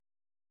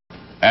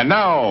And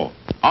now,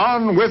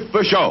 on with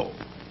the show.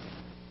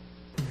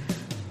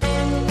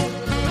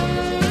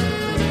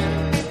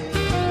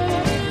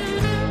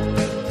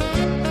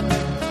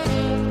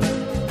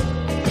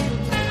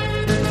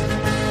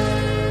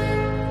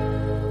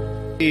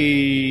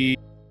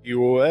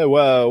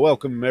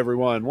 Welcome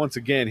everyone. Once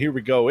again, here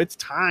we go. It's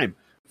time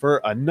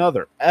for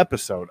another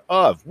episode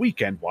of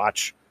Weekend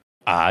Watch.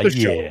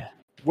 Show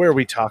where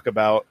we talk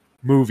about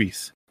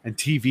movies and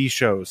TV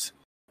shows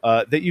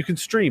that you can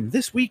stream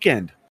this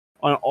weekend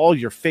on all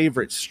your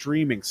favorite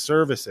streaming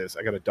services.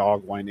 I got a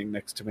dog whining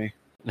next to me.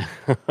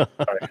 Sorry,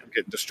 I'm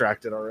getting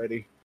distracted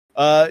already.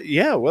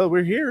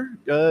 We're here.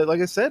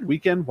 Like I said,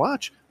 Weekend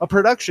Watch, a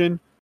production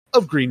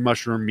of Green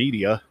Mushroom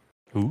Media.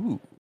 Ooh.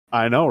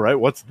 I know, right?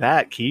 What's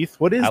that, Keith?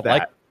 What is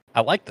that? I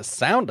like the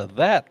sound of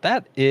that.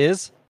 That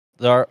is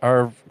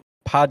our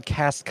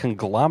podcast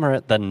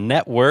conglomerate, the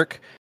network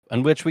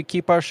on which we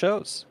keep our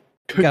shows.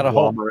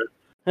 Conglomerate.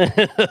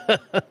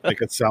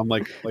 Make it sound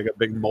like a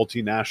big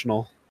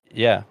multinational.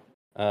 Yeah.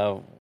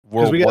 Because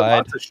Worldwide. we got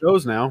lots of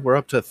shows now. We're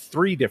up to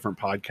 3 different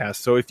podcasts.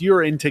 So if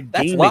you're into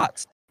gaming,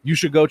 lots. You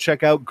should go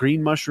check out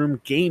Green Mushroom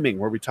Gaming,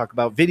 where we talk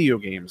about video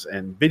games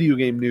and video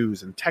game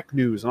news and tech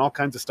news and all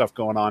kinds of stuff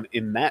going on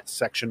in that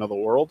section of the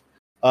world.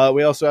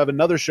 We also have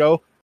another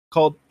show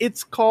called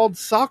It's Called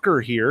Soccer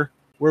Here,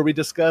 where we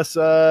discuss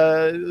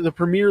the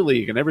Premier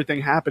League and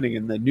everything happening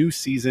in the new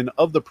season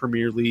of the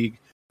Premier League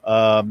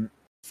from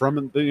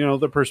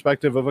the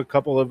perspective of a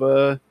couple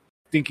of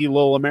dinky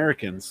little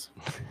Americans.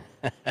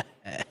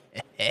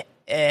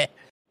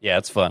 Yeah,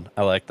 it's fun.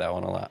 I like that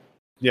one a lot.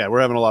 Yeah,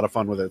 we're having a lot of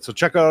fun with it. So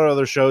check out our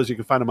other shows. You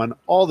can find them on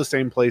all the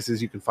same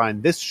places you can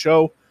find this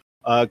show.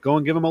 Go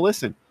and give them a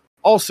listen.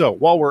 Also,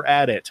 while we're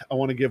at it, I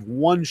want to give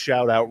one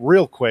shout out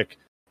real quick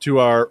to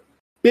our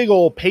big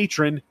old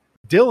patron,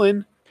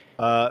 Dylan.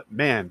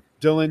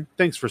 Dylan,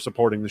 thanks for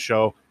supporting the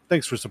show.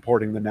 Thanks for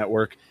supporting the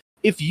network.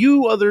 If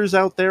you others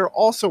out there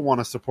also want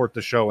to support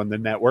the show and the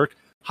network,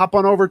 hop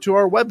on over to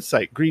our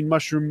website,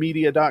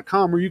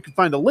 greenmushroommedia.com, where you can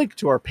find a link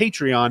to our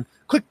Patreon.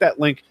 Click that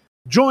link,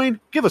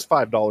 join, give us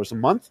 $5 a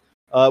month.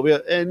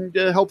 And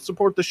help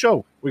support the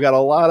show. We got a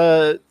lot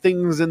of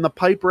things in the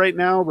pipe right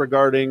now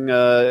regarding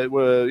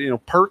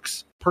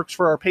perks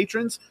for our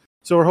patrons.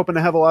 So we're hoping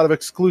to have a lot of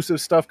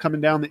exclusive stuff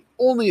coming down, the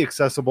only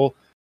accessible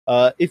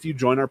if you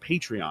join our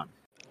Patreon.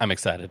 I'm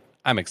excited.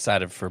 I'm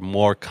excited for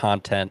more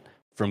content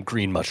from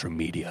Green Mushroom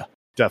Media.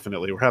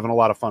 Definitely. We're having a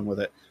lot of fun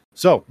with it.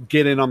 So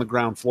get in on the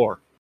ground floor.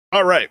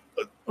 All right.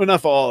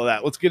 Enough of all of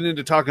that. Let's get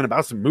into talking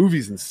about some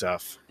movies and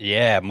stuff.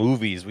 Yeah,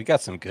 movies. We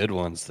got some good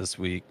ones this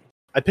week.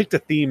 I picked a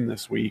theme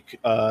this week.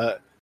 I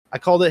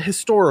called it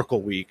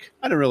Historical Week.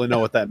 I didn't really know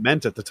what that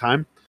meant at the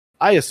time.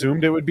 I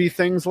assumed it would be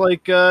things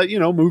like,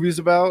 movies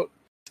about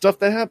stuff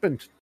that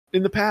happened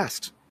in the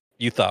past.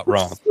 You thought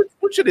wrong.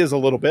 Which it is a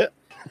little bit.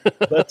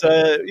 But,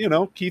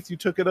 Keith, you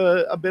took it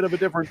a bit of a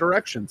different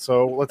direction.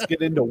 So let's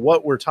get into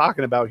what we're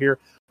talking about here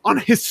on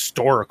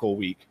Historical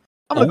Week.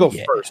 I'm going to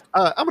go first.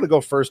 I'm going to go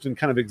first and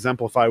kind of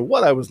exemplify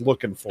what I was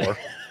looking for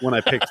when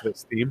I picked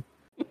this theme.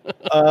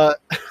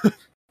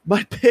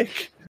 My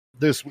pick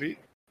this week.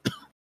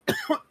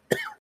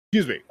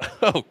 Excuse me.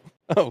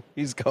 Oh,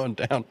 he's going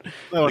down.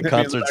 The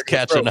concert's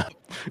catching up.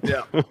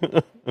 Yeah.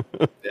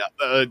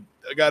 I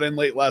got in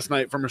late last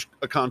night from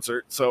a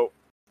concert, so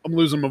I'm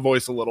losing my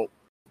voice a little.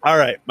 All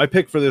right. My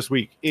pick for this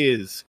week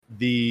is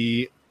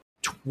the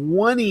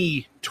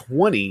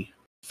 2020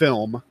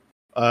 film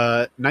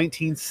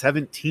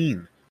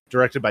 1917,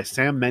 directed by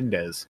Sam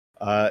Mendes.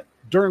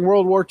 During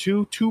World War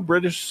II, 2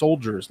 British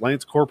soldiers,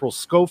 Lance Corporal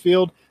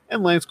Schofield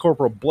and Lance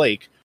Corporal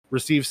Blake,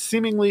 receive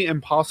seemingly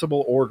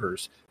impossible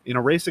orders. In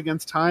a race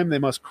against time, they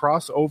must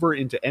cross over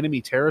into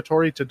enemy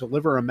territory to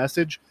deliver a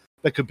message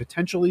that could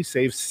potentially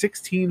save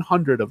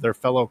 1,600 of their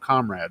fellow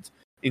comrades,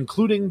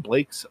 including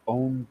Blake's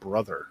own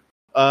brother.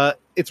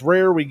 It's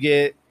rare we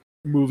get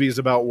movies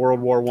about World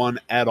War I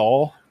at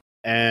all,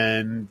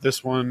 and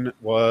this one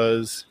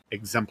was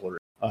exemplary.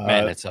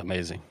 Man, it's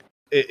amazing.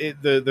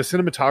 The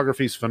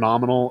cinematography is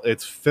phenomenal.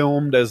 It's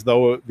filmed as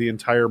though the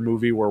entire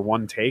movie were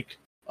one take.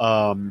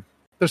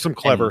 There's some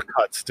clever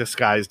cuts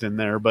disguised in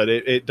there, but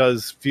it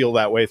does feel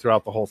that way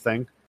throughout the whole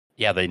thing.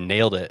 Yeah, they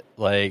nailed it.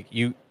 Like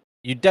you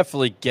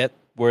definitely get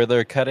where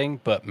they're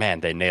cutting, but man,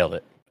 they nailed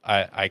it.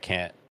 I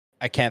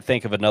can't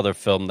think of another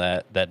film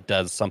that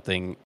does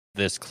something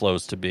this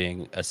close to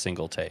being a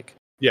single take.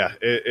 Yeah,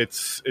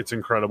 it's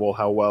incredible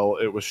how well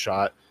it was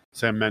shot.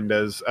 Sam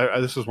Mendes,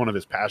 this was one of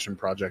his passion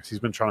projects. He's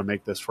been trying to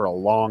make this for a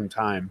long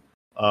time,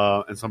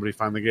 and somebody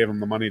finally gave him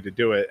the money to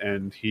do it,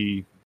 and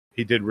he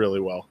did really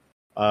well.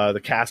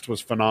 The cast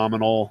was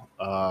phenomenal.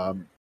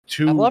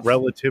 2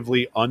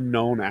 relatively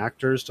unknown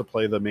actors to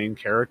play the main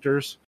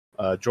characters,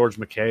 George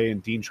McKay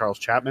and Dean Charles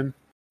Chapman,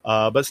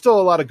 but still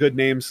a lot of good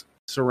names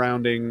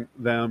surrounding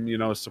them,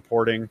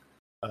 supporting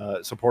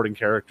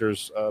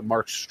characters.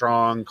 Mark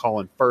Strong,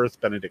 Colin Firth,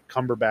 Benedict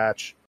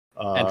Cumberbatch,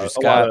 Andrew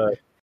Scott.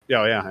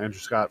 Andrew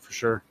Scott for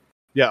sure.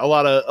 Yeah, a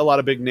lot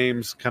of big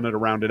names kind of to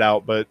round it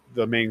out, but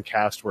the main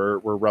cast were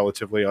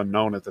relatively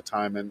unknown at the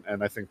time,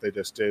 and I think they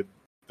just did.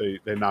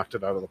 They knocked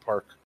it out of the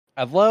park.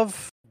 I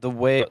love the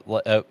way,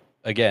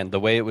 again, the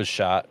way it was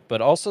shot,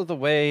 but also the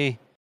way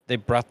they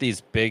brought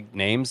these big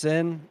names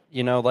in.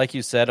 You know, like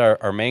you said,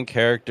 our main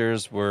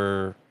characters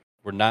were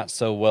not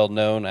so well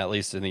known, at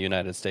least in the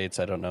United States.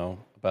 I don't know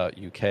about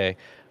UK.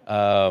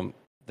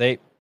 They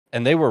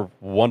they were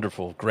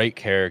wonderful, great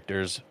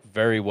characters,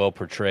 very well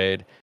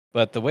portrayed.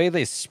 But the way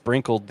they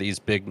sprinkled these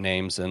big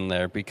names in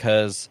there,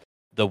 because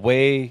the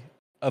way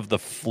of the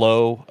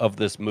flow of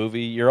this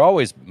movie, you're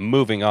always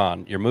moving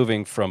on. You're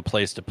moving from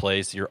place to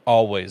place. You're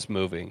always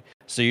moving.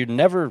 So you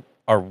never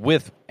are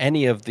with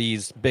any of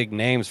these big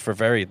names for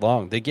very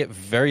long. They get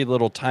very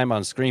little time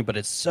on screen, but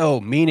it's so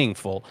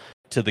meaningful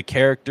to the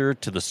character,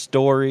 to the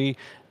story.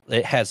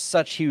 It has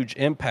such huge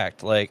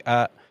impact. Like,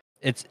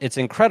 it's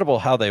incredible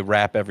how they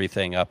wrap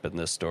everything up in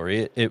this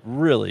story. It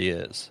really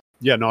is.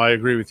 Yeah, no, I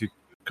agree with you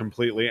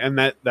completely. And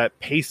that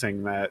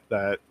pacing,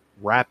 that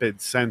rapid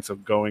sense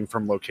of going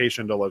from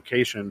location to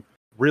location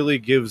really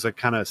gives a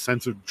kind of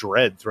sense of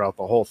dread throughout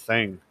the whole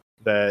thing.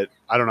 That,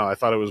 I don't know, I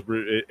thought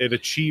it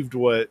achieved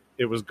what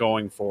it was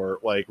going for,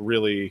 like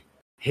really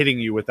hitting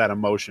you with that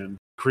emotion,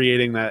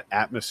 creating that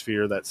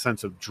atmosphere, that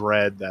sense of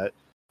dread,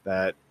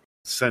 that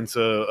sense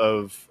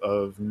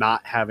of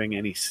not having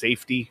any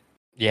safety.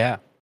 Yeah,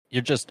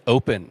 you're just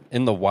open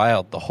in the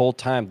wild the whole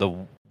time.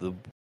 The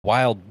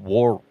wild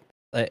war,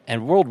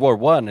 and World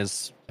War I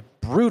is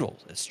brutal.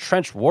 It's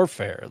trench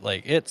warfare.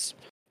 Like, it's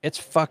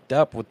fucked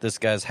up what this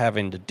guy's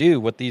having to do,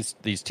 what these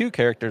two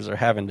characters are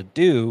having to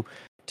do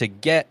to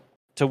get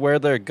to where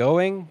they're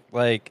going.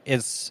 Like,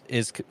 is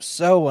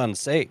so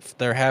unsafe.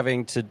 They're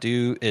having to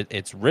do it.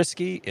 It's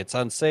risky. It's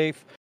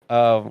unsafe.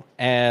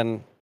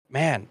 And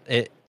man,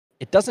 it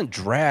doesn't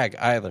drag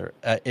either.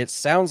 It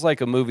sounds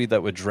like a movie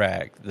that would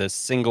drag. This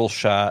single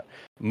shot,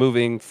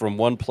 moving from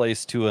one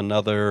place to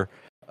another,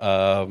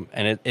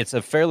 and it's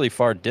a fairly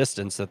far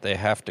distance that they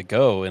have to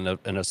go in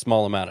a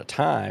small amount of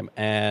time,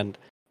 and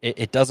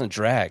it doesn't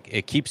drag.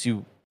 It keeps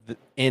you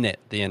in it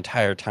the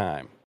entire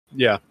time.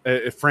 Yeah,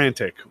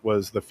 frantic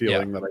was the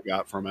feeling that I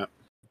got from it.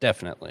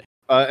 Definitely.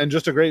 And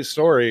just a great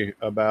story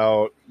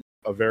about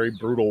a very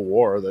brutal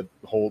war that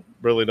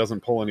really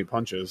doesn't pull any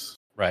punches.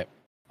 Right.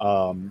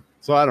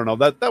 So I don't know,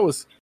 that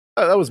was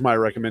my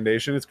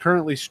recommendation. It's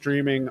currently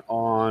streaming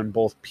on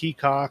both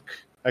Peacock,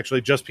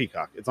 actually just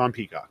Peacock. It's on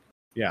Peacock.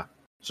 Yeah.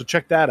 So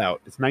check that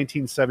out. It's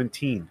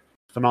 1917.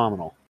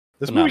 Phenomenal.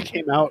 This movie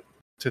came out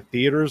to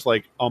theaters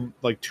like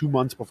 2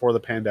 months before the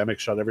pandemic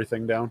shut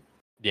everything down.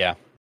 Yeah.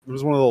 It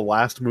was one of the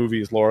last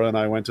movies Laura and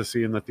I went to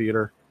see in the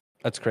theater.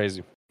 That's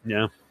crazy.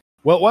 Yeah.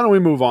 Well, why don't we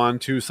move on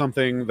to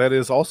something that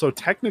is also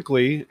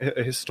technically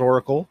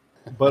historical,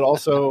 but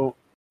also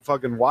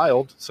fucking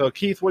wild. So,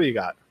 Keith, what do you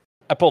got?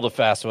 I pulled a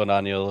fast one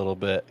on you a little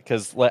bit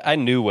because I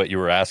knew what you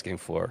were asking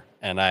for,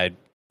 and I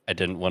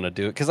didn't want to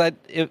do it because I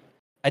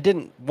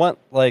didn't want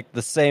like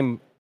the same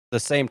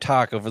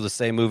talk over the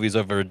same movies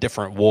over a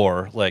different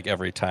war like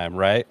every time,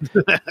 right?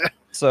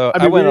 So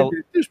I mean,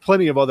 there's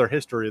plenty of other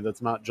history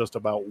that's not just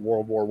about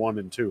World War I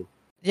and II.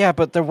 Yeah,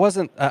 but there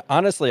wasn't.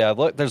 Honestly,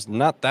 there's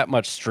not that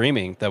much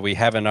streaming that we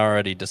haven't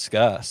already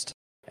discussed,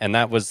 and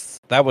that was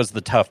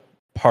the tough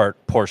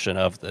portion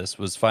of this,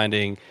 was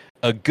finding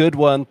a good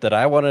one that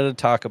I wanted to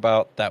talk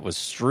about that was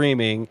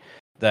streaming,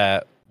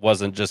 that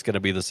wasn't just going to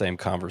be the same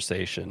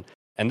conversation.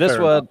 And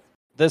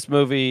this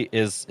movie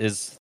is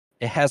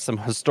it has some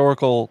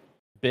historical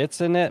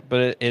bits in it,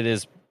 but it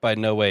is by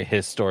no way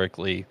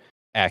historically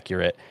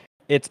accurate.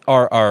 It's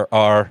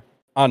RRR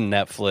on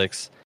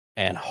Netflix,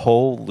 and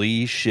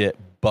holy shit,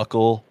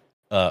 buckle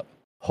up.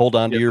 Hold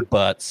on to your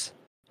butts.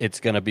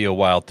 It's going to be a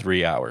wild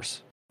 3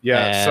 hours.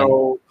 Yeah,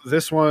 so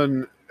this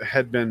one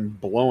had been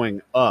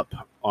blowing up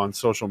on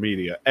social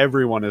media.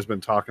 Everyone has been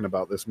talking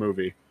about this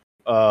movie.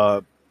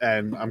 And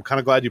I'm kind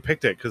of glad you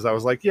picked it, because I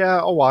was like, yeah,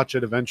 I'll watch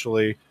it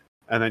eventually.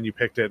 And then you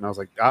picked it, and I was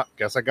like,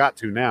 guess I got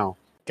to now.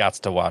 Gots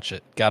to watch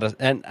it.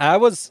 And I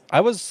was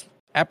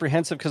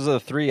apprehensive because of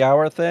the 3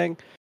 hour thing.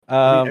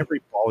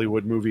 Every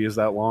Bollywood movie is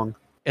that long.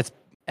 It's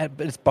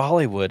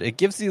Bollywood. It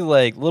gives you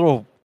like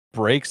little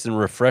breaks and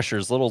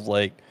refreshers, little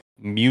like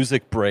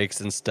music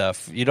breaks and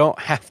stuff. You don't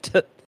have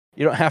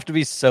to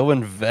be so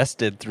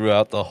invested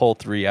throughout the whole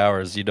 3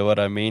 hours. You know what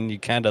I mean? You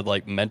kind of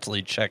like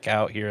mentally check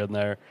out here and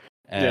there.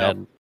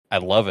 And I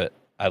love it.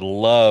 I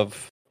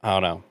love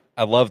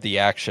the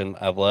action.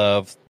 I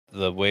love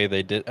the way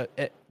they did.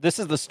 This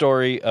is the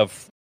story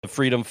of the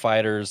freedom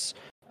fighters.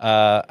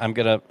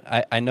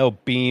 I know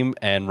Beam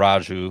and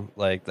Raju,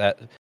 like that.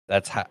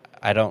 That's how,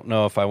 I don't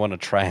know if I want to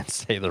try and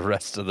say the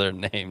rest of their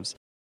names.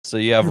 So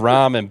you have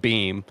Ram and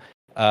Beam.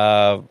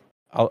 I'll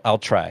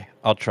try.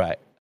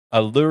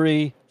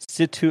 Alluri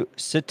Sitarama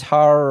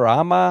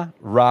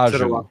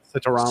Raju.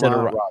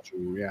 Sitarama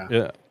Raju,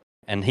 yeah.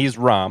 And he's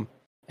Ram.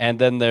 And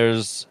then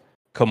there's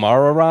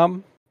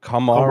Kamaram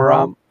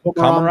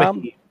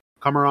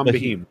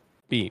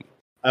Beam.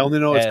 I only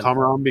know it's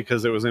Kamaram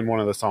because it was in one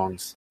of the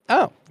songs.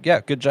 Oh, yeah,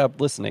 good job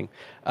listening.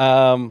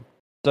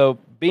 So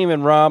Beam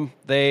and Ram,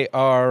 they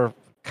are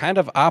kind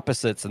of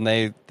opposites, and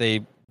they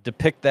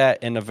depict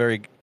that in a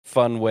very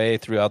fun way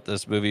throughout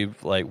this movie,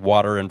 like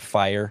water and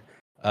fire.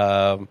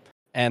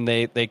 And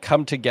they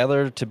come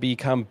together to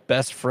become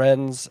best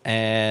friends,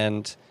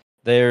 and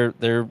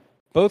they're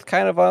both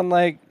kind of on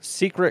like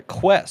secret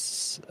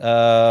quests,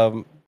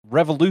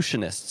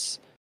 revolutionists.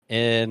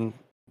 In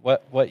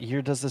what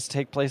year does this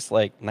take place?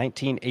 Like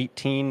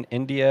 1918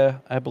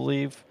 India, I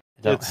believe.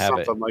 I don't It's have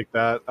something it like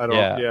that. I don't.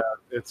 Yeah,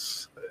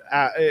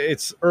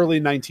 it's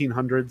early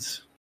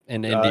 1900s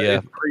in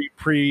India.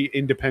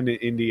 Pre-independent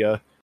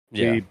India.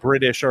 Yeah. The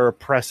British are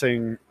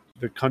oppressing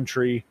the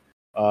country,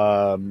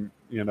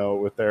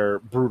 with their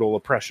brutal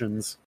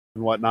oppressions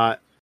and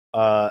whatnot.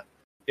 Go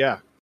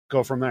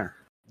from there.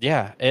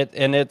 Yeah,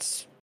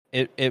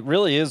 it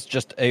really is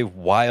just a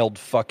wild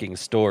fucking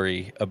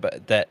story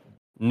about that.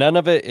 None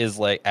of it is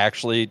like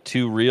actually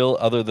too real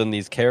other than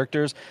these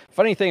characters.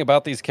 Funny thing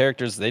about these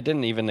characters, they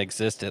didn't even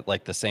exist at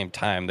like the same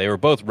time. They were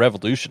both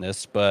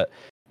revolutionists, but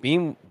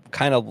Beam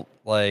kind of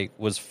like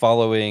was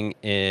following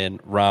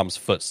in Ram's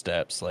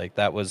footsteps. Like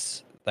that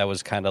was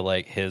kind of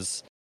like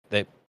his.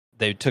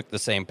 They took the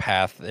same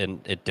path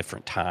at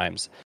different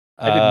times.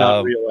 I did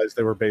not realize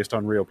they were based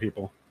on real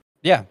people.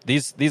 Yeah,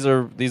 these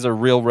are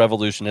real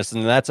revolutionists,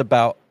 and that's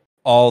about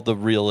all the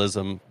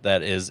realism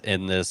that is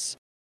in this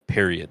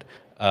period.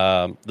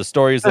 The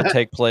stories that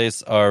take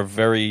place are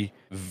very,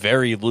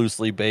 very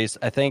loosely based.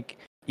 I think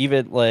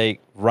even like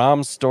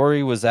Ram's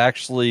story was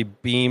actually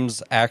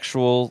Beam's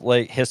actual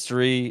like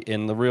history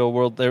in the real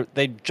world.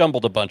 They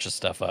jumbled a bunch of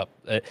stuff up.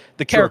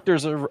 The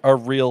characters are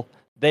real.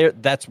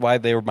 That's why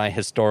they were my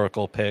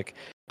historical pick.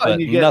 But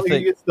and you get,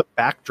 nothing. It's the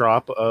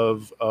backdrop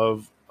of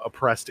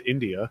oppressed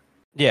India.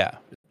 Yeah,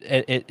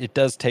 it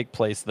does take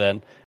place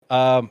then.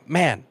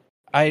 Man,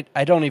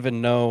 I don't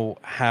even know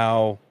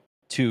how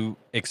to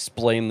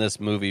explain this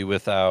movie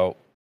without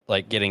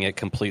like getting it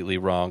completely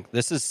wrong.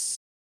 This is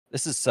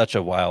such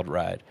a wild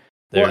ride.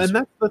 Well, and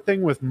that's the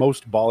thing with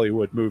most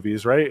Bollywood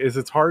movies, right? Is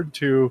it's hard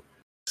to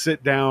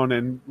sit down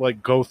and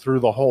like go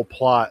through the whole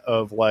plot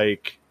of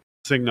like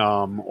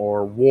Singham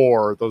or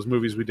War, those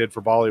movies we did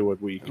for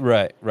Bollywood Week.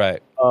 Right.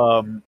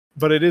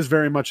 But it is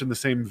very much in the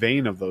same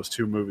vein of those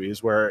two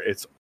movies where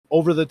it's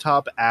over the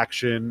top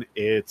action,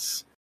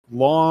 it's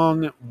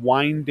long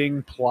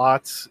winding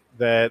plots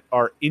that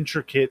are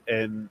intricate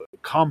and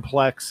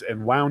complex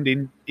and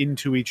wound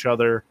into each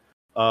other.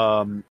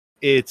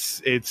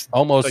 It's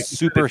almost like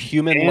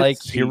superhuman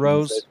like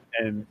heroes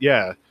and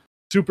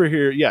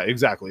superhero. Yeah,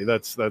 exactly.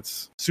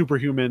 That's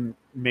superhuman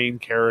main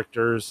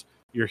characters,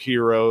 your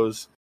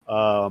heroes.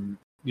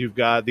 You've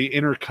got the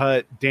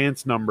intercut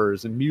dance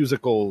numbers and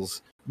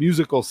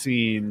musical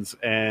scenes,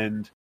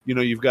 and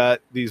you've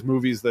got these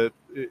movies that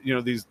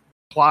these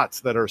plots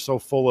that are so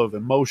full of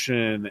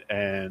emotion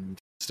and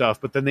stuff,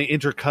 but then they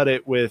intercut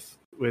it with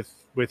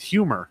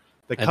humor.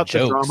 They cut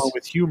the drama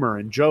with humor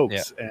and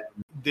jokes, and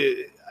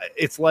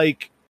it's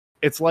like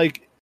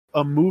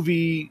a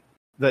movie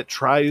that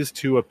tries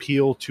to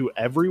appeal to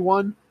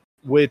everyone,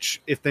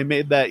 which if they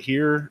made that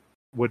here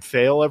would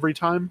fail every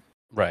time.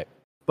 Right.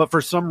 But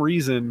for some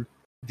reason,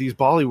 these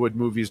Bollywood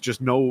movies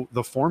just know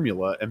the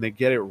formula and they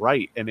get it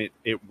right, and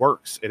it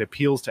works. It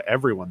appeals to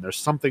everyone. There's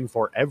something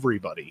for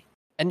everybody.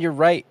 And you're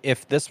right.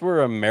 If this were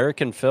an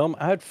American film,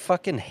 I would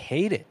fucking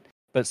hate it.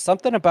 But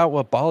something about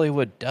what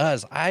Bollywood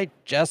does, I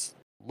just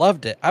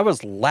loved it. I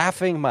was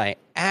laughing my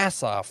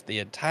ass off the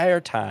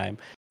entire time.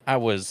 I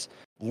was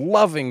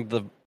loving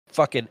the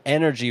fucking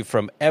energy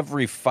from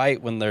every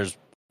fight when there's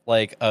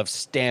like a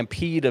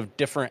stampede of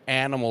different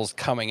animals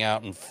coming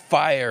out and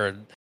fire.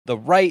 The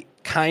right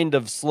kind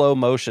of slow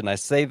motion. I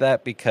say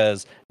that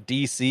because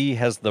DC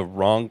has the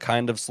wrong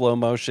kind of slow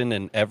motion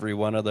in every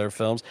one of their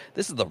films.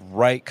 This is the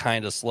right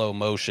kind of slow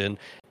motion.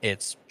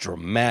 It's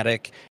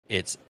dramatic.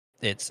 It's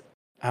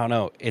I don't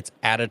know. It's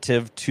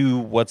additive to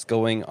what's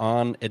going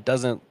on. It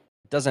doesn't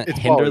hinder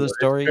Bollywood. the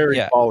story. It's very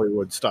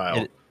Bollywood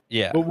style.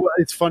 But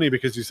it's funny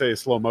because you say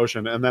slow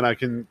motion, and then I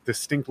can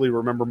distinctly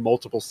remember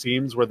multiple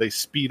scenes where they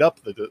speed up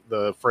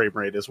the frame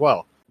rate as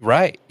well.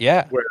 Right.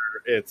 Yeah. Where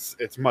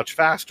it's much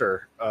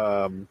faster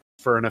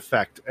for an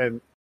effect,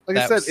 and like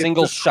that I said,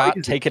 single shot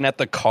crazy. Taken at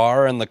the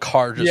car, and the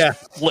car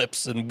just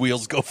flips and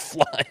wheels go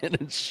flying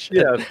and shit.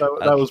 Yeah,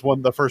 that was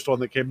the first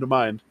one that came to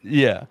mind.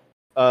 Yeah.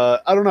 I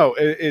don't know.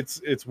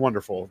 It's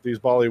wonderful. These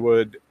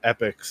Bollywood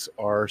epics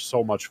are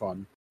so much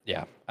fun.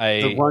 Yeah,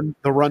 the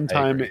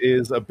runtime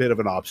is a bit of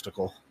an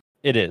obstacle.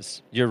 It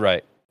is. You're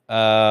right.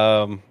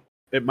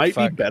 It might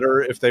be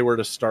better if they were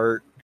to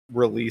start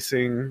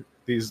releasing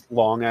these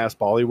long ass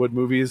Bollywood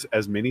movies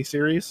as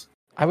miniseries.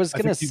 I was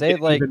gonna say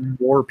like even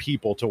more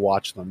people to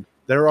watch them.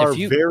 There are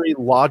very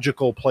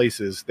logical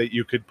places that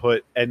you could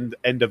put end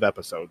of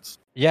episodes.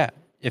 Yeah.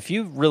 If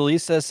you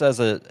release this as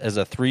a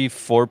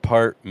 3-4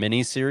 part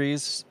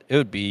miniseries,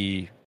 it'd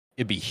be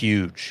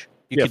huge.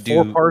 You could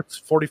do 4 parts,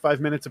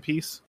 45 minutes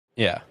apiece.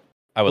 Yeah,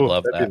 I would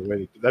love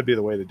that. That'd be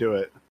the way to do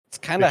it. It's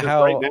kind of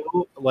how right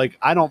now, like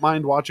I don't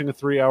mind watching a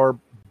 3-hour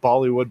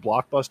Bollywood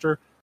blockbuster,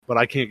 but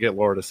I can't get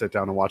Laura to sit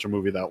down and watch a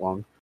movie that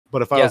long.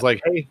 But if I was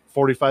like, hey,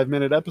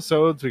 45-minute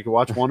episodes, we could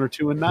watch 1 or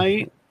 2 a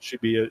night, she'd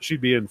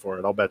be in for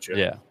it. I'll bet you.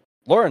 Yeah,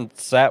 Lauren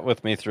sat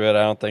with me through it.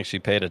 I don't think she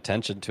paid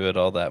attention to it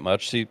all that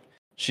much. She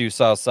she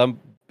saw some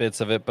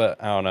bits of it,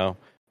 but I don't know.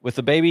 With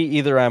the baby,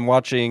 either I'm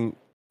watching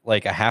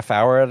like a half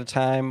hour at a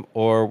time,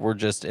 or we're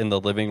just in the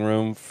living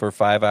room for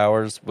 5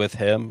 hours with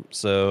him.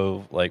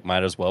 So like,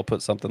 might as well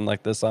put something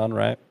like this on,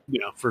 right?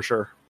 Yeah, for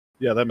sure.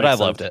 Yeah, that But makes I sense.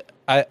 loved it.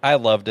 I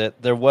loved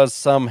it. There was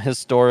some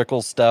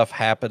historical stuff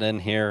happening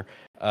here.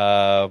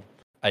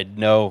 I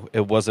know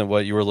it wasn't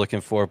what you were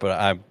looking for, but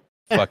I'm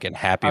fucking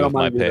happy I don't with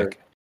my mind either. pick.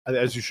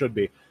 As you should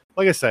be.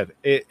 Like I said,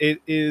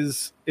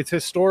 it's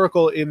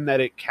historical in that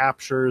it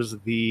captures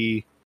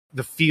the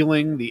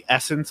feeling, the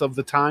essence of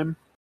the time.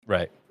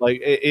 Right.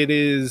 Like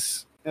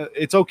it's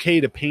okay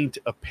to paint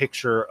a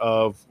picture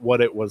of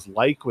what it was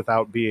like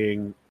without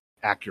being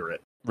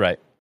accurate. Right.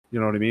 You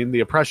know what I mean?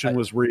 The oppression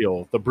was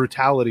real. The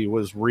brutality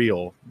was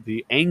real.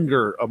 The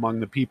anger among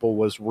the people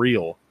was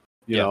real.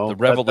 You know, the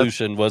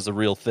revolution was a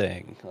real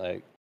thing.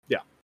 Like, yeah,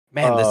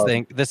 man,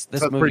 this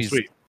pretty movie's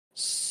sweet.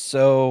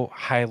 So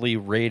highly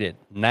rated.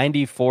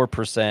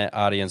 94%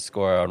 audience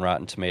score on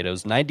Rotten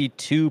Tomatoes,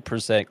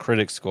 92%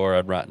 critic score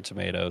on Rotten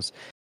Tomatoes.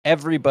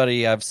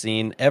 Everybody I've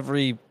seen,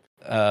 every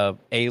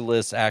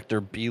A-list actor,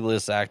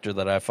 B-list actor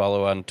that I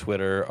follow on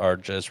Twitter are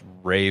just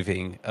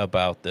raving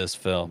about this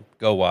film.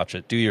 Go watch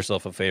it. Do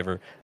yourself a favor.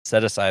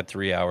 Set aside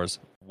 3 hours.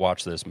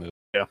 Watch this movie.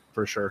 Yeah,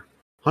 for sure.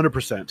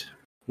 100%.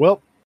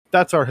 Well,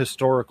 that's our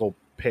historical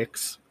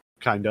picks,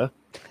 kinda.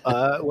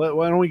 Why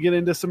don't we get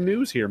into some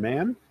news here,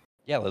 man?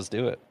 Yeah, let's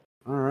do it.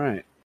 All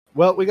right.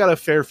 Well, we got a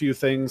fair few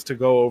things to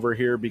go over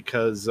here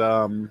because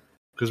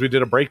we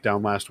did a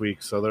breakdown last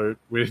week, so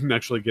we didn't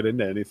actually get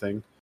into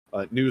anything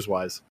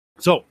news-wise.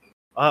 So,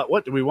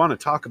 what do we want to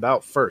talk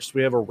about first?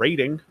 We have a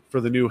rating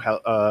for the new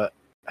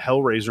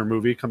Hellraiser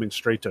movie coming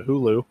straight to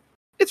Hulu.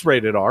 It's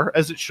rated R,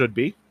 as it should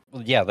be.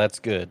 Well, yeah, that's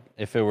good.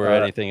 If it were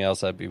anything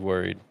else, I'd be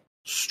worried.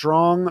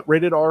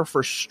 Rated R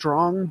for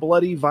strong,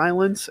 bloody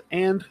violence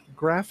and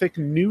graphic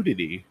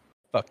nudity.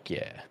 Fuck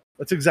yeah.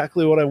 That's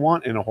exactly what I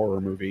want in a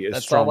horror movie.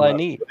 That's all I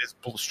need. Is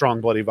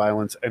strong, bloody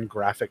violence and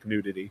graphic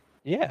nudity.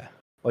 Yeah.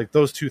 Like,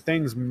 those two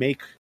things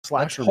make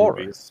slasher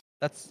movies.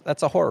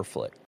 That's a horror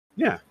flick.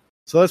 Yeah.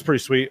 So that's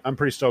pretty sweet. I'm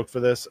pretty stoked for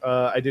this.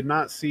 I did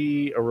not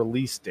see a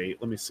release date.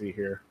 Let me see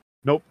here.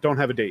 Nope, don't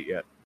have a date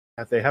yet.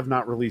 They have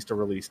not released a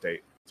release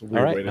date. It's a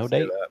weird way to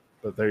say that,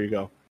 but there you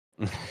go.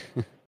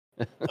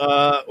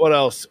 What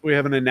else? We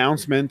have an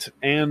announcement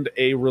and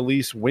a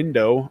release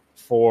window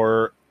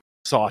for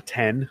Saw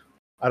 10.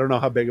 I don't know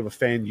how big of a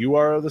fan you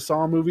are of the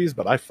Saw movies,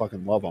 but I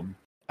fucking love them.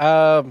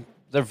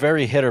 They're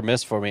very hit or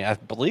miss for me. I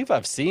believe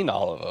I've seen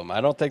all of them. I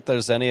don't think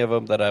there's any of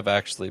them that I've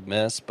actually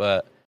missed,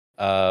 but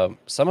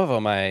some of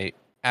them I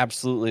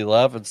absolutely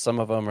love, and some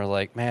of them are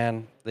like,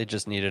 man, they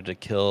just needed to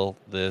kill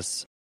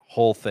this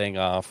whole thing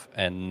off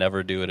and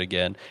never do it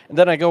again. And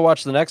then I go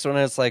watch the next one,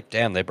 and it's like,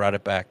 damn, they brought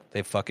it back.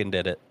 They fucking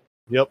did it.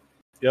 Yep.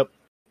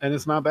 And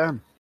it's not bad.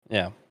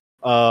 Yeah.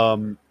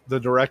 The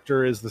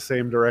director is the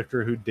same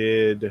director who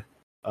did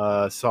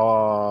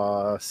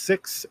Saw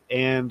 6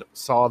 and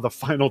Saw the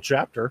final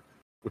chapter,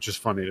 which is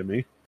funny to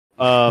me.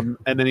 And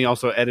then he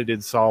also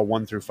edited Saw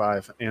 1 through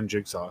 5 and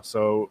Jigsaw.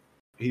 So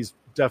he's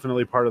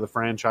definitely part of the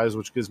franchise,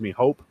 which gives me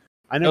hope.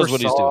 I never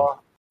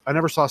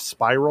saw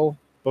Spiral,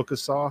 Book of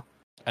Saw.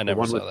 I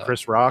never saw with that.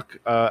 Chris Rock.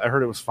 I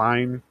heard it was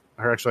fine.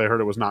 I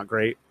heard it was not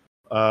great.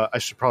 I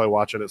should probably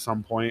watch it at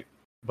some point.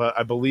 But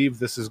I believe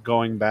this is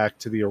going back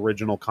to the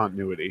original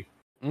continuity.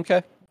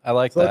 Okay. I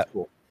like that. That's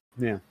cool.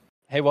 Yeah.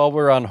 Hey, while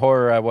we're on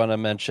horror, I want to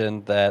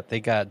mention that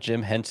they got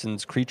Jim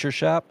Henson's Creature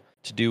Shop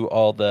to do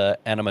all the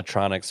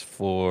animatronics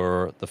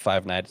for the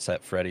Five Nights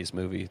at Freddy's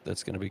movie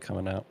that's going to be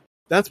coming out.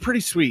 That's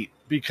pretty sweet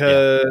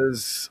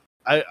because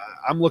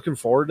I'm looking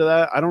forward to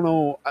that. I don't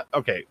know.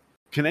 Okay.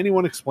 Can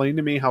anyone explain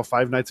to me how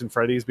Five Nights at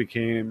Freddy's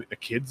became a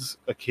kids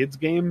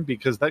game?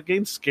 Because that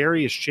game's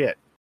scary as shit.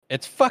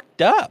 It's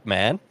fucked up,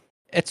 man.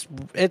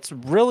 It's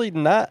really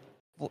not.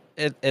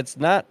 It's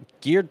not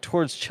geared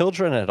towards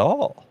children at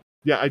all.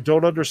 Yeah, I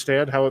don't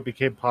understand how it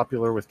became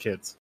popular with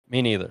kids.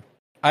 Me neither.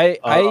 I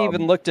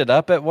even looked it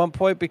up at one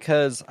point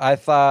because I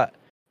thought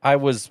I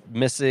was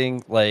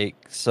missing like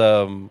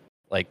some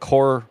like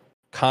core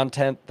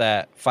content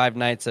that Five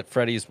Nights at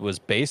Freddy's was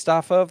based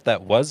off of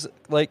that was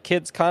like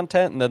kids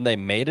content, and then they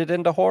made it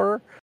into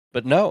horror.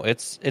 But no,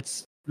 it's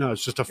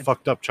just a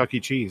fucked up Chuck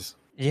E. Cheese.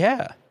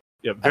 Yeah.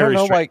 Yeah, very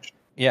strange.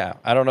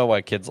 I don't know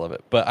why kids love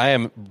it, but I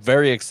am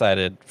very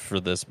excited for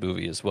this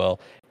movie as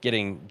well.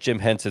 Getting Jim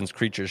Henson's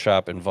Creature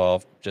Shop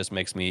involved just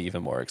makes me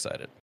even more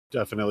excited.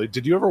 Definitely.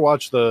 Did you ever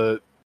watch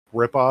the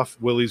ripoff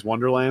Willy's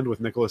Wonderland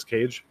with Nicolas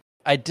Cage?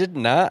 I did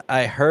not.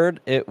 I heard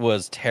it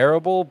was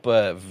terrible,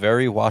 but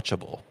very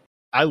watchable.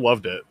 I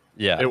loved it.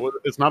 Yeah.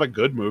 It's not a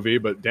good movie,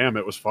 but damn,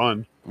 it was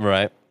fun.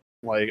 Right.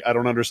 Like, I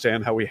don't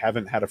understand how we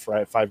haven't had a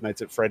Five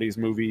Nights at Freddy's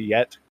movie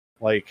yet.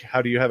 Like,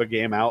 how do you have a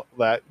game out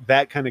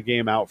that kind of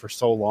game out for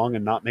so long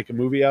and not make a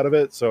movie out of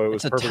it? So it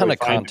was perfectly fine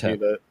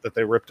content. to me that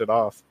they ripped it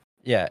off.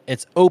 Yeah,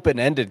 it's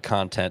open-ended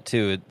content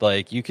too.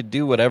 Like, you could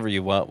do whatever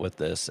you want with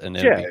this, and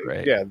it'd be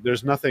great. Yeah,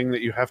 there's nothing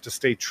that you have to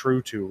stay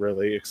true to,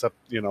 really, except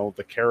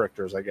the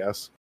characters, I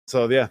guess.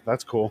 So yeah,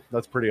 that's cool.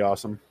 That's pretty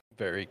awesome.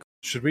 Very cool.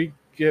 Should we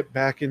get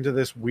back into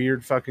this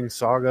weird fucking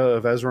saga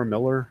of Ezra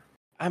Miller?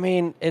 I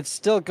mean, it's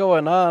still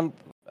going on.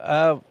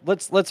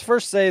 Let's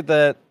first say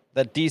that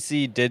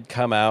DC did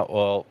come out.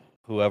 Well,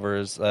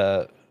 whoever's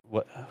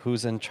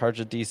who's in charge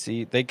of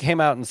DC, they came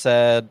out and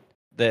said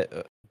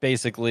that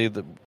basically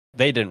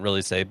they didn't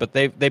really say, but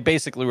they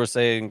basically were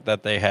saying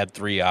that they had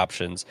three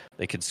options.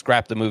 They could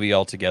scrap the movie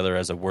altogether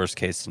as a worst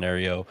case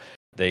scenario.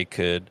 They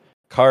could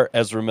cart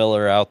Ezra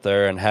Miller out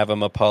there and have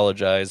him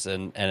apologize,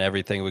 and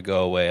everything would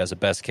go away as a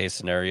best case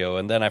scenario.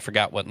 And then I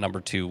forgot what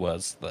number 2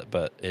 was,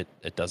 but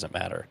it doesn't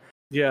matter.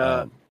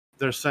 Yeah,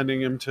 they're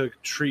sending him to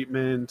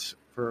treatment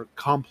for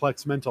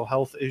complex mental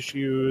health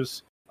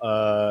issues.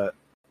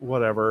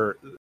 Whatever.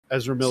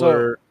 Ezra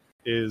Miller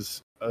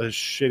is a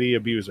shitty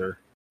abuser.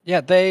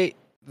 Yeah,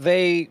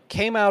 they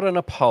came out and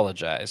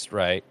apologized,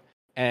 right?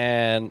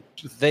 And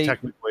they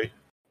technically,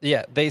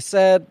 yeah, they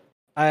said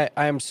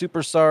I'm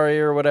super sorry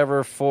or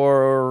whatever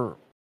for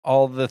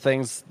all the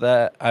things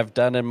that I've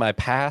done in my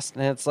past.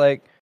 And it's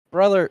like,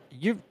 brother,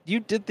 you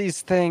did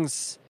these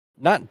things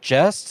not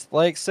just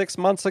like 6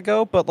 months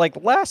ago, but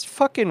like last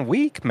fucking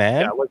week,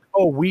 man. Yeah, like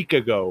a week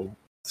ago,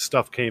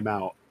 stuff came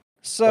out.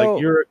 So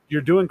like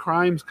you're doing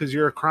crimes because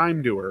you're a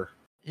crime doer.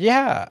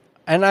 Yeah,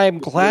 and I'm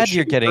glad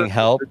you're getting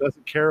help. It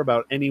doesn't care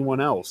about anyone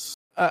else.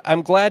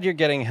 I'm glad you're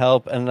getting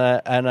help, and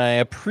I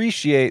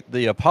appreciate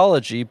the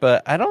apology,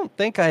 but I don't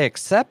think I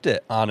accept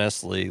it,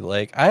 honestly.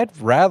 Like, I'd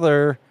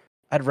rather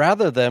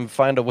them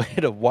find a way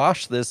to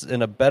wash this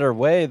in a better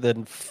way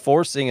than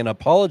forcing an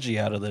apology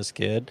out of this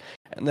kid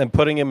and then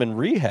putting him in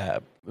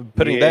rehab,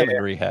 them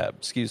in rehab.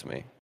 Excuse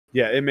me.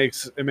 Yeah, it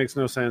makes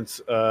no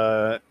sense.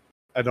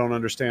 I don't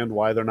understand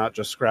why they're not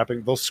just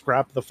scrapping. They'll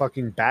scrap the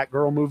fucking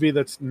Batgirl movie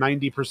that's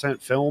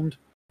 90% filmed,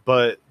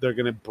 but they're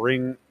going to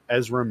bring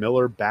Ezra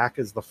Miller back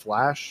as the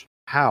Flash.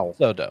 How?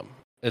 So dumb.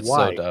 It's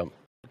why? So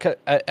dumb.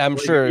 I'm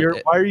sure.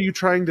 Why are you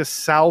trying to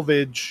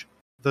salvage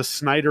the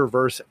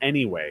Snyderverse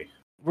anyway?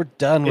 We're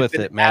done with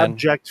it, man.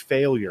 Abject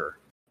failure.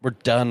 We're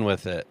done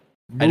with it.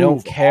 Move I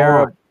don't care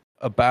on.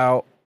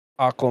 about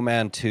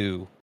Aquaman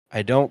 2.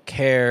 I don't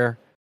care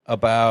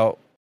about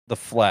The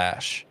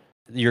Flash.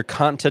 Your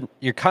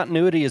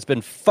continuity has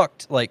been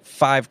fucked like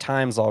 5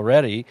 times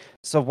already.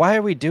 So why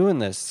are we doing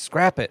this?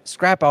 Scrap it.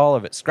 Scrap all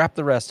of it. Scrap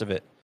the rest of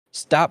it.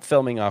 Stop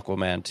filming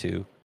Aquaman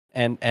 2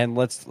 and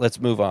let's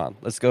move on.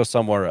 Let's go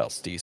somewhere else,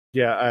 DC.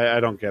 Yeah,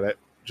 I don't get it.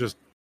 Just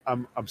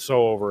I'm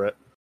so over it.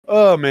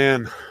 Oh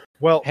man.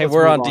 Well, hey,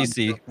 we're on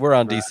DC. We're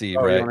on DC,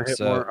 right? Hit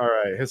more? All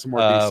right, hit some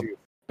more DC.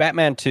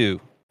 Batman 2.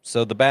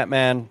 So the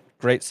Batman,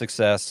 great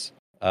success.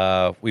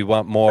 We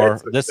want more.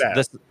 This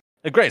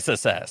a great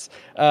success.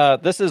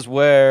 This is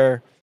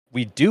where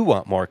we do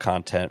want more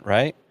content,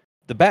 right?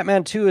 The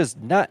Batman 2 has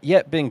not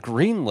yet been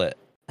greenlit.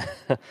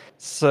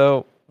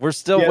 So we're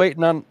still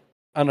waiting on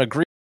a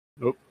green.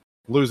 Oh,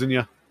 losing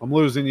you. I'm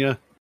losing you.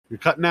 You're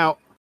cutting out.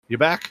 You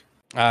back?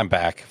 I'm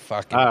back.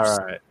 Fucking. All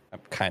right. I'm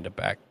kind of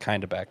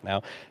back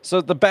now.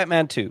 So the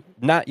Batman 2,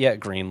 not yet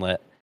greenlit.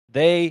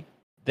 They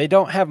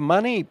don't have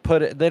money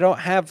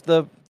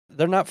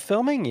they're not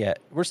filming yet.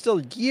 We're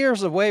still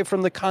years away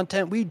from the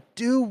content we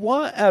do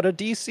want out of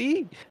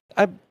DC.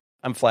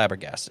 I'm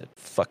flabbergasted.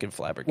 Fucking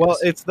flabbergasted. Well,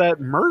 it's that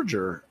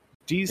merger.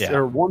 DC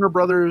or Warner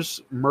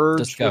Brothers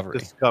merged with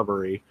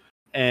Discovery,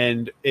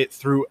 and it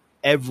threw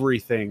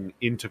everything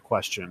into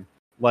question.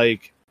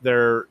 Like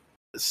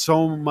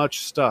so much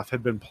stuff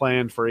had been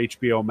planned for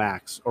HBO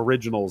Max,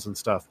 originals and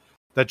stuff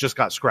that just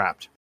got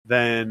scrapped.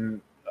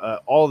 Then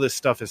all this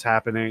stuff is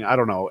happening. I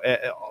don't know.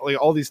 Like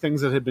all these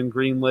things that had been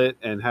greenlit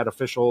and had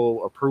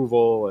official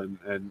approval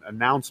and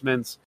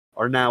announcements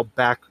are now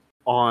back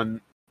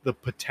on the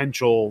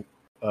potential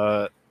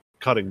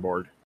cutting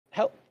board.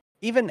 Hell,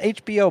 even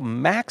HBO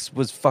Max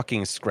was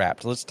fucking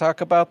scrapped. Let's talk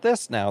about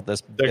this now. They're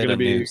going to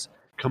be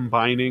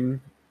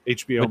combining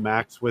HBO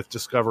Max with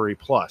Discovery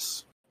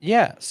Plus.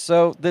 Yeah,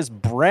 so this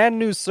brand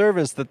new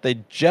service that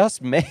they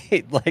just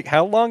made, like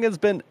how long has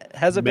it been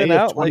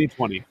out?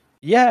 2020. Like,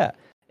 yeah,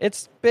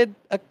 it's been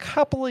a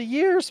couple of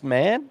years,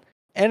 man,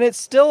 and it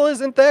still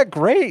isn't that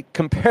great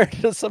compared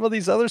to some of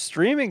these other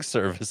streaming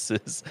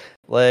services.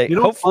 Like,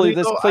 hopefully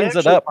this cleans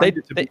it up. They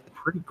be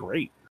pretty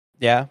great.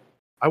 Yeah,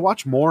 I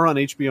watch more on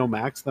HBO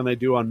Max than I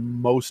do on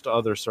most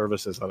other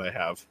services that I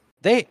have.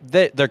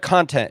 Their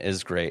content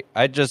is great.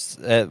 I just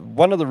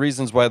one of the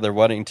reasons why they're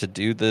wanting to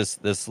do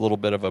this little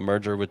bit of a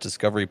merger with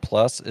Discovery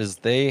Plus is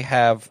they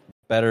have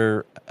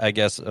a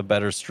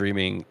better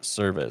streaming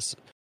service.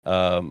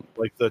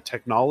 Like the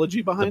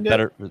technology behind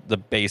the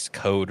base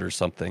code or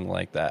something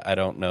like that. I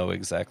don't know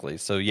exactly.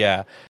 So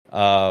yeah,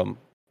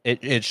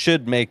 it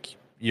should make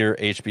your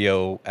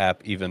HBO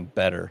app even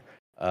better.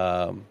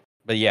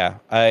 But yeah,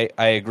 I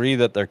agree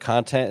that their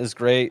content is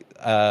great.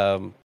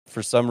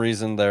 For some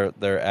reason,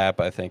 their app,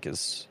 I think,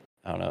 is,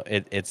 I don't know,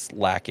 it's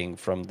lacking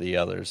from the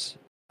others.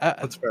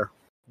 That's fair.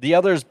 The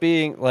others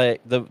being,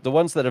 like, the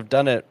ones that have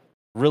done it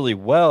really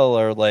well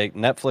are, like,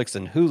 Netflix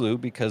and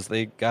Hulu, because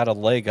they got a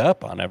leg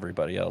up on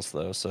everybody else,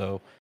 though. So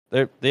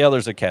the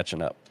others are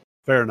catching up.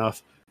 Fair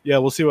enough. Yeah,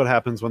 we'll see what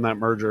happens when that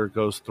merger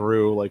goes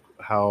through, like,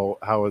 how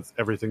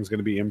everything's going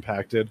to be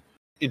impacted.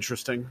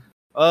 Interesting.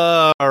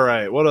 All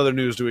right. What other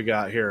news do we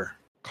got here?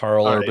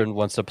 Carl All Urban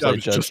wants to I play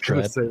was Judge just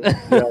gonna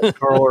Dredd. say,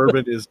 Carl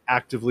Urban is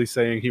actively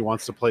saying he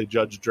wants to play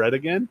Judge Dredd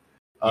again,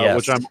 Yes.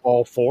 which I'm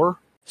all for.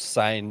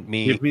 Sign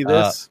me. Give me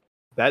this.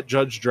 That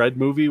Judge Dredd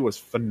movie was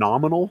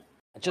phenomenal.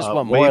 I just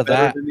want way more of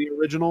better that. than the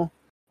original.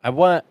 I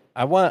want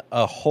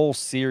a whole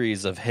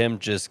series of him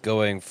just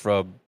going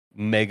from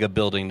mega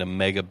building to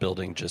mega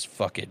building, just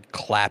fucking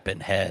clapping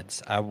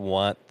heads. I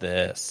want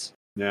this.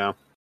 Yeah,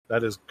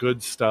 that is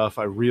good stuff.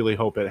 I really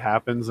hope it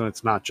happens, and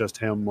it's not just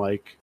him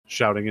like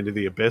shouting into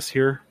the abyss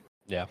here.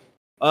 Yeah.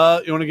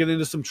 You want to get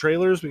into some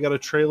trailers? We got a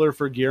trailer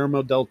for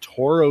Guillermo del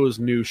Toro's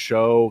new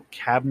show,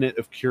 Cabinet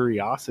of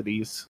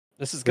Curiosities.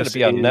 This is going to This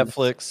be on is-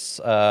 Netflix.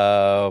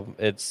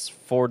 It's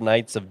 4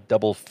 nights of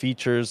double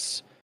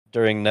features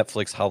during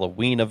Netflix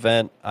Halloween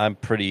event. I'm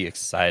pretty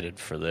excited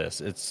for this.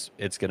 It's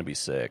going to be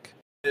sick.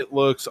 It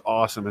looks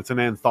awesome. It's an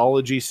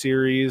anthology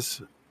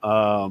series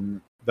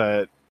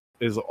that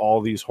is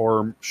all these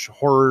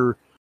horror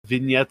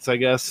vignettes, I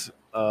guess,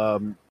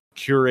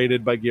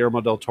 curated by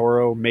Guillermo del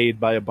Toro, made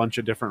by a bunch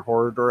of different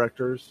horror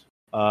directors.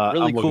 Really I'm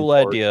looking cool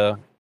forward. idea.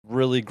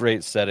 Really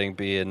great setting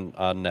being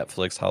on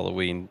Netflix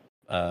Halloween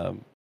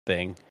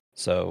thing.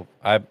 So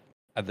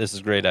this is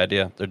a great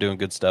idea. They're doing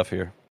good stuff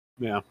here.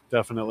 Yeah,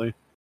 definitely.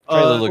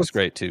 Trailer looks let's-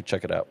 great too.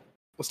 Check it out.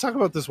 Let's talk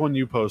about this one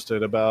you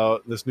posted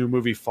about this new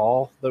movie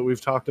Fall that we've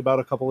talked about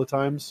a couple of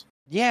times,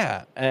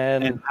 Yeah,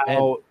 and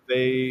how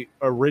they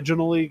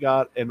originally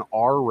got an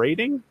R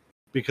rating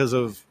because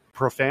of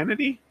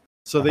profanity.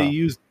 So they Uh-huh.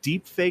 used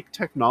deepfake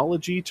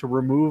technology to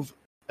remove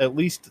at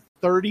least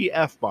 30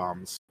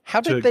 F-bombs how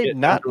to did they get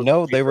not under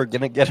know the they were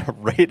going to get a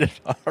rated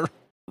R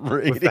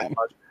with that rating?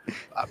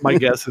 much. My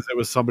guess is it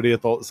was somebody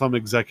some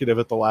executive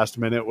at the last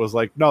minute was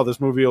like, no, this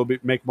movie will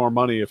make more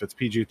money if it's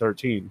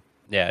PG-13.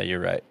 Yeah, you're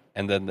right.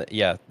 And then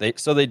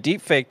they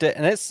deep faked it,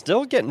 and it's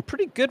still getting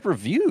pretty good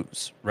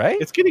reviews, right?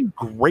 It's getting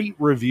great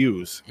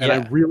reviews, and I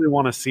Yeah. really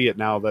want to see it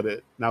now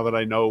that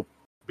I know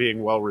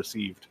being well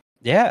received.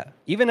 Yeah,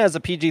 even as a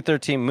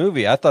PG-13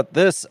 movie, I thought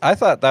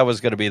that was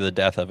going to be the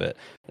death of it.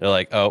 They're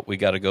like, oh, we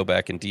got to go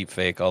back and deep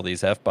fake all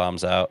these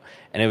F-bombs out,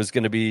 and it was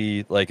going to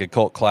be like a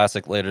cult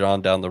classic later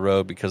on down the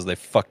road because they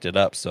fucked it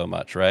up so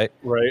much, right?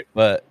 Right.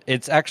 But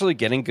it's actually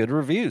getting good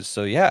reviews,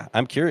 so yeah,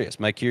 I'm curious.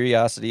 My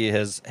curiosity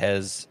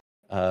has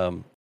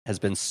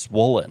been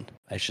swollen,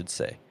 I should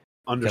say.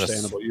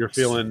 Understandable. You're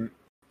feeling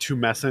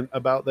tumescent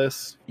about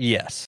this,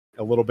 Yes.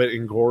 a little bit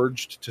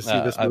engorged to see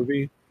this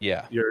movie.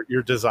 Yeah,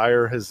 Your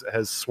desire has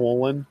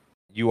swollen.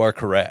 you are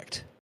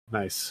correct.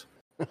 Nice.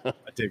 I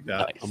dig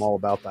that. Nice. I'm all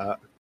about that.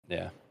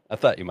 Yeah, I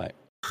thought you might.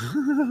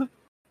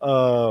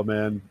 Oh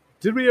man,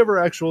 did we ever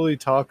actually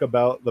talk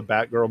about the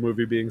Batgirl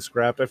movie being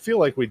scrapped? I feel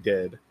like we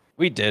did.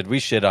 We did. We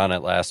shit on it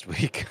last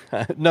week.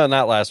 No,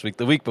 not last week.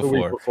 The week The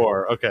before. week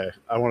before. Okay,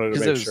 I wanted to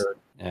 'Cause it make was- sure.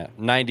 Yeah,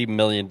 90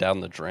 million down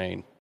the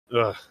drain.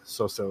 Ugh,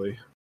 so silly.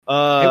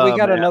 Hey, we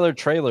got man. another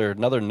trailer,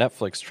 another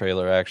Netflix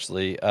trailer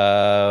actually.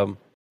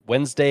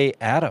 Wednesday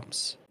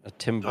Addams, a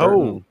Tim Burton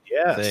Oh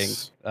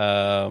yes.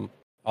 thing.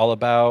 All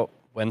about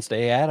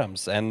Wednesday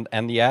Addams and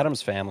the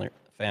Addams family.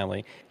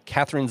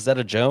 Catherine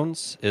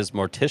Zeta-Jones is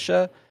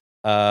Morticia.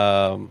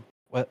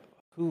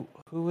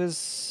 Who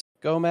is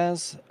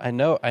Gomez? I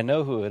know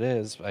who it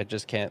is. I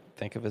just can't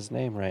think of his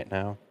name right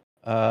now.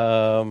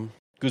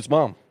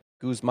 Guzman.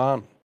 Luis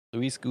Guzman.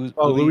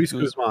 Luis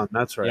Guzman.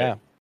 That's right. Yeah,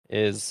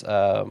 is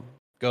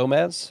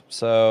Gomez.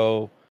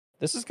 So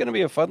this is going to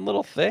be a fun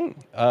little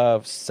thing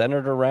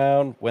centered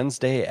around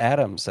Wednesday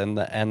Addams and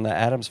the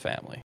Addams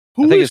family.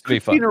 Who I think is it's gonna be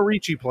fun. Christina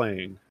Ricci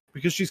playing?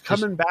 Because she's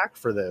coming back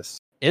for this,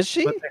 Is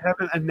she? but they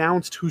haven't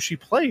announced who she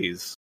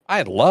plays.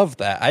 I love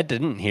that. I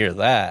didn't hear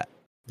that.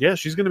 Yeah,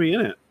 she's going to be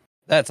in it.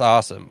 That's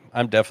awesome.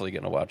 I'm definitely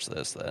going to watch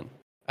this then.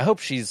 I hope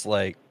she's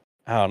like,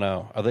 I don't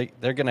know.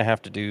 They're going to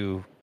have to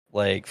do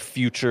like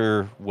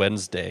Future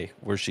Wednesday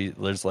where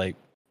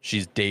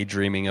she's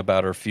daydreaming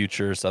about her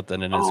future or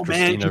something, and it's Oh man,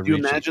 Christina could you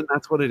Ricci. imagine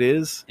that's what it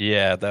is?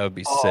 Yeah, that would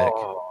be sick.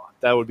 Oh,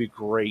 that would be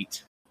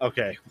great.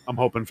 Okay, I'm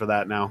hoping for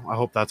that now. I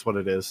hope that's what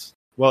it is.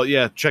 Well,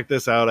 yeah, check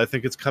this out. I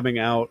think it's coming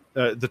out.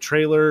 The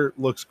trailer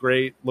looks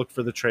great. Look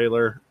for the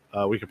trailer.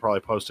 We could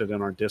probably post it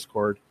in our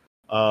Discord.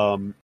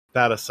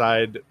 That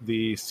aside,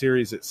 the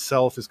series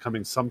itself is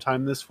coming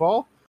sometime this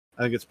fall.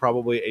 I think it's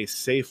probably a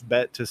safe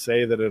bet to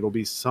say that it'll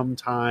be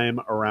sometime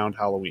around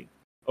Halloween.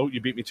 Oh,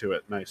 you beat me to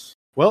it. Nice.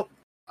 Well,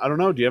 I don't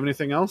know. Do you have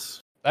anything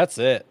else? That's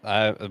it.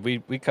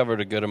 We covered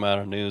a good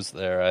amount of news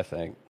there, I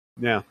think.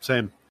 Yeah,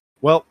 same.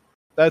 Well,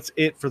 that's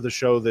it for the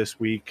show this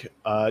week.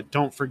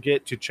 Don't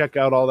forget to check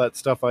out all that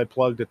stuff I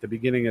plugged at the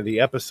beginning of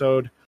the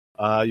episode.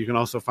 You can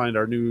also find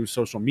our new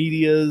social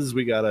medias.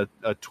 We got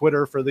a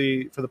Twitter for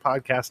the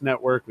podcast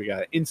network. We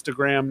got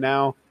Instagram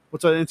now.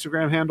 What's our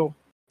Instagram handle?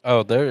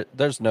 Oh,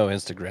 there's no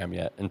Instagram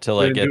yet until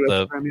We I didn't get do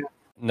the. Instagram yet?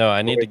 No,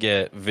 I need to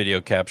get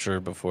video capture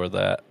before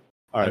that.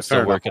 All right, I'm still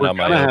fair enough. working We're on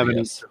my gonna have an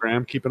OBS.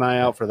 Instagram. Keep an eye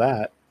out for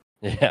that.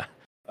 Yeah,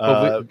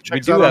 but we Check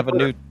us do out on have a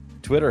Twitter. new.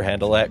 Twitter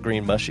handle at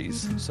Green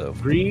Mushies. So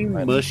Green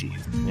Mushies.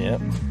 Yeah.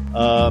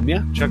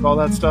 Check all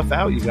that stuff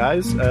out, you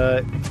guys.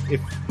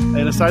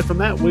 And aside from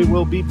that, we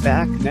will be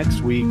back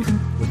next week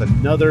with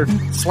another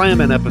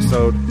slamming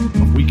episode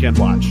of Weekend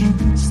Watch.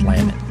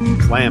 Slam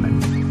it. Slam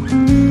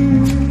it.